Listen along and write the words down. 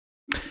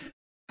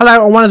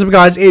Hello and what is up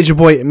guys, it's your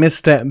boy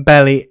Mr.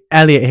 Belly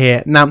Elliot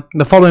here. Now,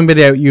 the following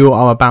video you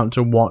are about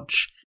to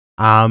watch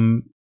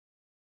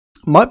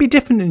might be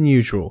different than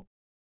usual.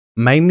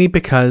 Mainly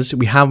because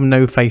we have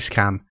no face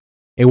cam.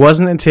 It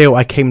wasn't until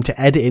I came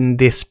to editing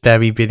this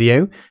very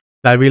video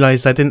that I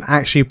realised I didn't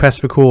actually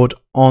press record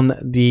on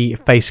the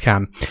face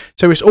cam.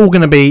 So it's all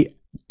going to be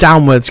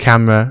downwards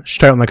camera,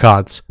 straight on the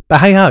cards.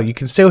 But hey ho, you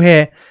can still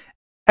hear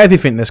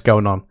everything that's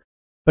going on.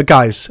 But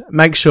guys,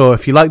 make sure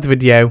if you like the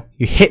video,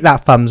 you hit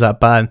that thumbs up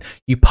button,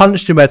 you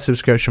punch the red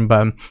subscription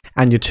button,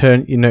 and you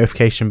turn your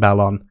notification bell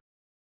on.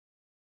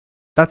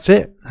 That's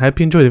it. I hope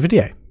you enjoy the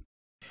video.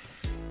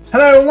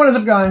 Hello, what is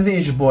up guys? It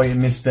is your boy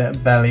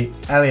Mr. Belly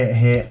Elliot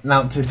here.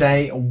 Now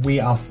today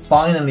we are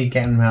finally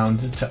getting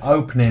around to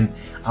opening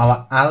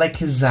our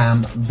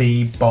Alakazam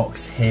V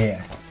box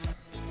here.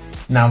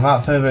 Now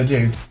without further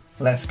ado,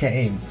 let's get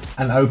in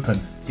and open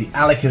the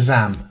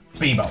Alakazam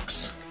V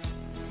box.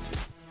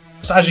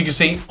 So as you can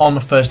see on the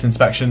first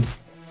inspection,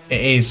 it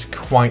is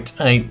quite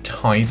a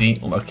tidy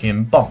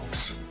looking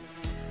box.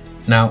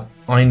 Now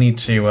I need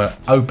to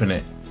open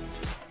it.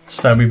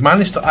 So we've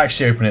managed to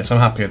actually open it, so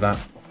I'm happy with that.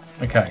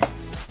 Okay.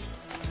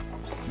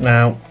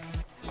 Now,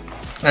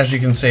 as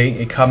you can see,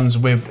 it comes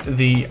with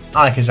the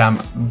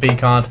Alakazam V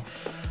card,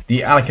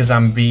 the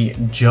Alakazam V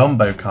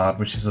Jumbo card,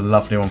 which is a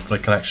lovely one for the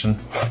collection,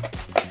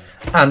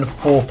 and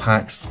 4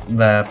 packs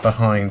there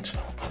behind.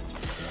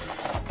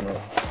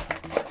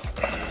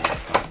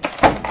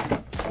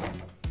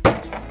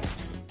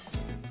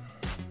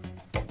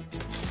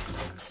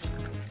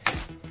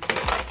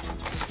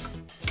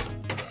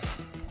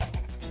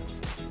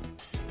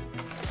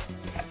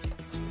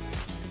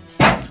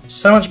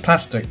 So much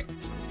plastic.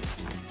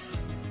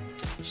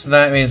 So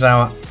that is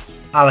our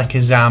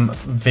Alakazam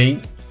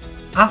V.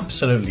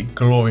 Absolutely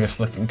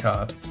glorious looking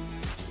card.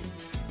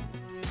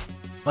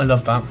 I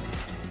love that.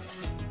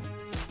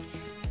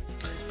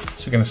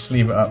 So we're going to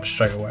sleeve it up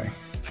straight away.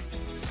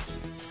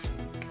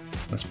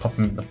 Let's pop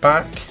them in the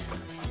back.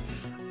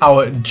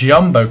 Our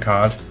Jumbo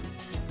card,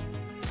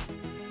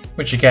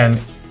 which again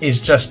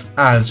is just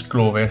as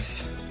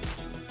glorious.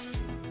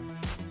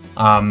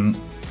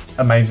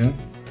 Amazing.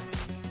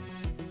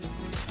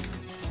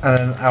 And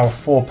then our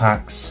 4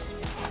 packs,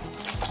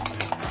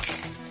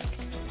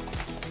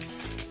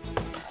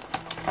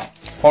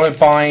 followed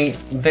by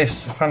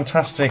this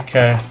fantastic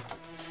code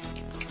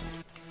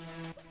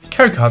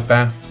card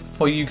there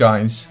for you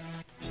guys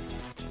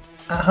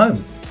at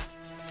home.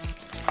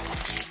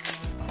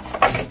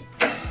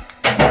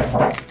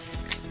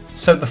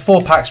 So the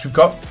 4 packs we've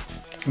got: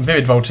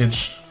 Vivid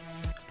Voltage,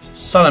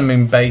 Sun and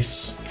Moon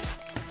Base,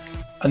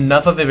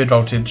 another Vivid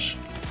Voltage,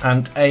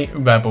 and a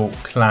Rebel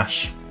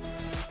Clash.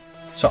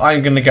 So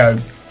I'm going to go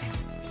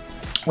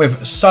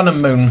with Sun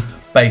and Moon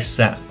base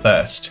set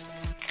first.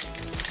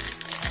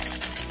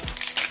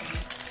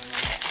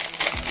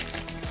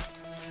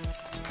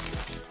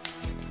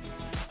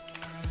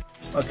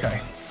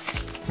 Okay,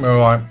 we're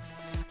alright.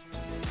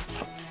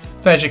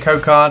 There's your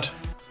code card.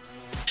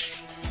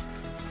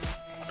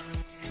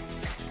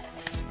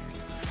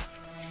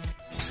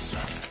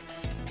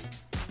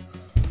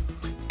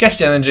 Guess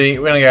the energy,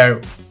 we're going to go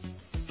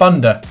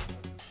Thunder.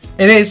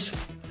 It is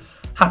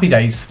Happy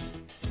Days.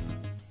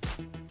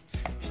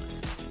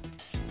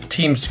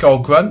 Team Skull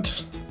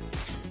Grunt,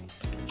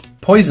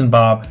 Poison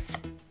Barb,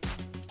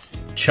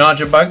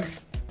 Charger Bug,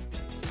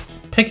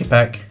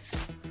 Pikipek,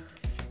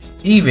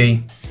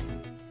 Eevee,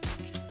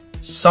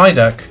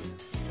 Psyduck,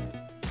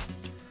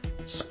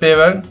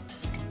 Spearow,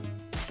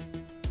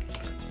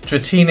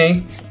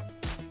 Dratini,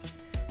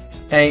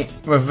 a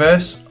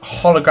reverse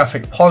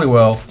holographic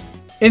Poliwhirl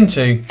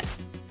into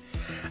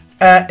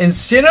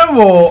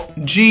Incineroar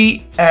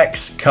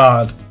GX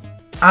card.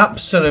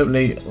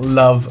 Absolutely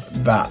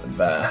love that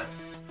there.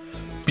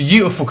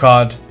 Beautiful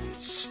card,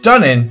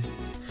 stunning.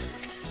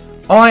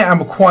 I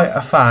am quite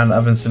a fan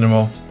of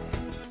Incineroar.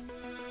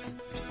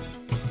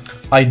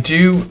 I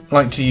do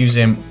like to use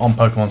him on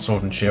Pokemon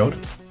Sword and Shield.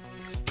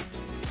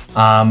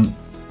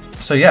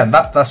 So yeah,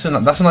 that's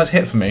a nice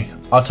hit for me.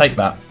 I'll take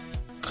that.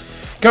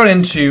 Going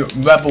into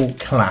Rebel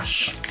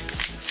Clash,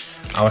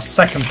 our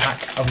second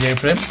pack of the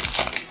opening.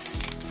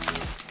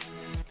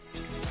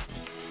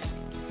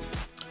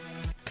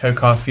 Code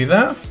card for you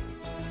there.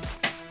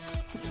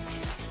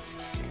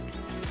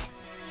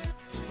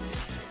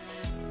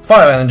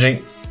 Fire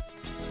Energy,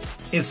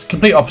 it's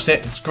complete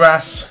opposite, it's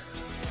Grass,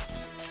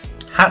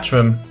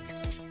 Hatchram,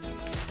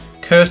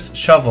 Cursed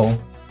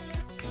Shovel,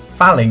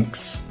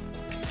 Phalanx,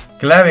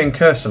 Galarian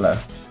Cursula,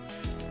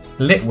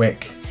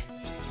 Litwick,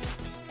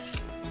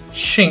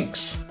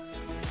 Shinx,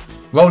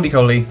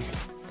 Roly-Coly,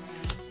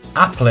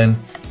 Applin,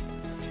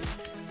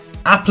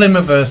 Applin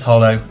Reverse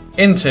Holo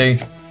into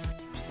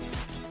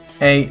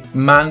a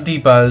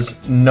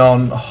Mandibuzz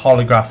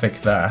non-holographic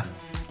there.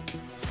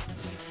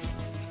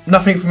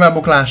 Nothing from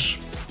Rebel Clash.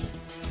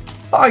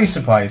 Are you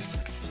surprised?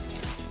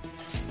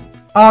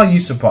 Are you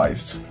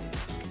surprised?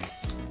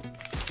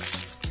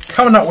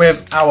 Coming up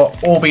with our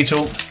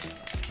Orbeetle.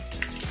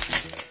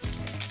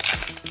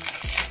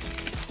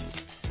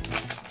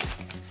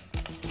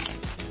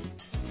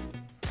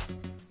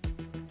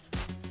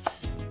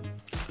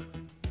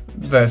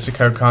 There's a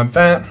code card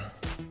there.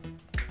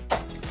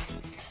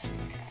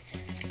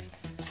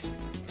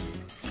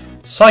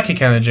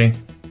 Psychic Energy.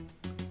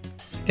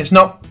 It's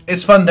not,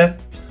 it's Thunder.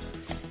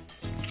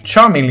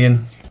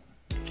 Charmeleon.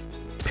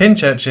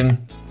 Pinch Urchin.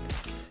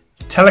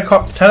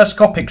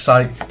 Telescopic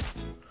Sight.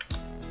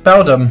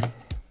 Beldum.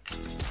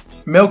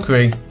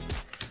 Milcery.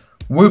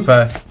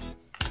 Wooper.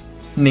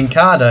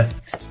 Nincada.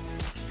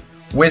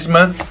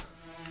 Whismur.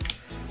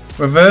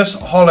 Reverse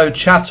Holo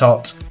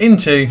Chatot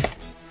into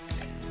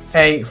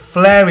a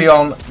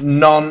Flareon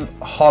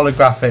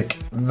non-holographic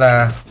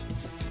there.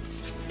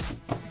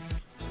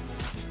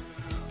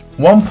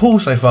 One pull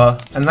so far,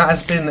 and that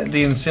has been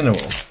the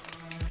Incineroar.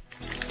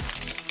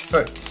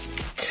 But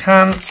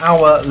can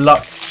our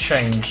luck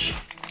change?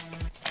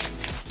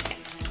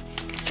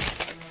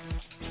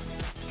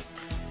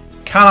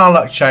 Can our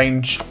luck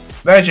change?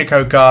 There's your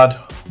code card.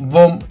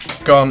 Boom,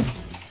 gone.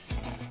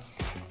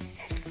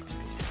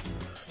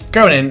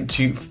 Going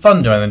into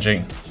Thunder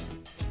Energy.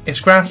 It's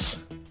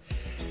grass.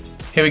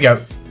 Here we go.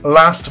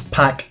 Last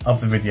pack of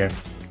the video.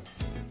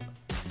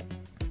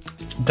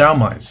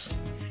 Dhelmise.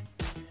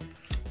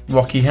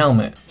 Rocky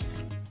Helmet.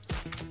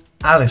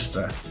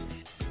 Alistair.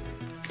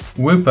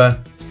 Wooper.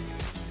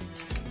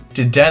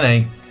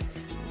 Dedenne.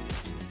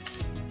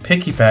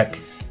 Pikipek.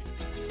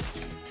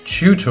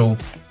 Chewtle.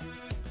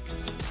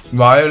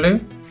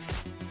 Riolu.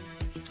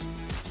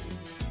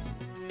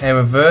 A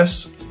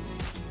reverse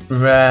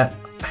rare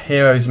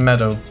Heroes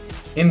Medal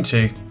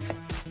into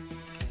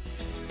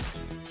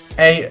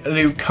a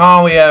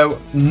Lucario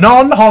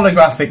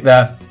non-holographic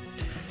there.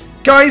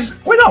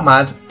 Guys, we're not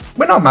mad.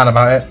 We're not mad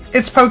about it.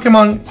 It's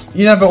Pokemon.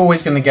 You're never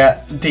always going to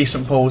get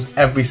decent pulls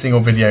every single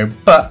video,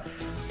 but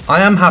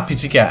I am happy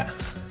to get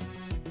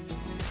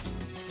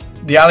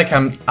the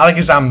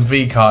Alakazam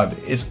V card.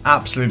 Is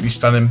absolutely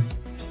stunning.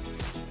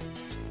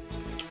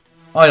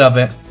 I love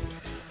it.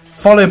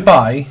 Followed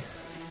by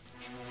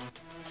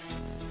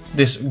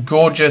this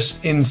gorgeous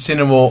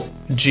Incineroar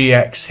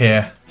GX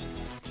here.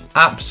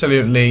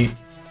 Absolutely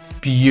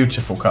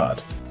beautiful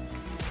card.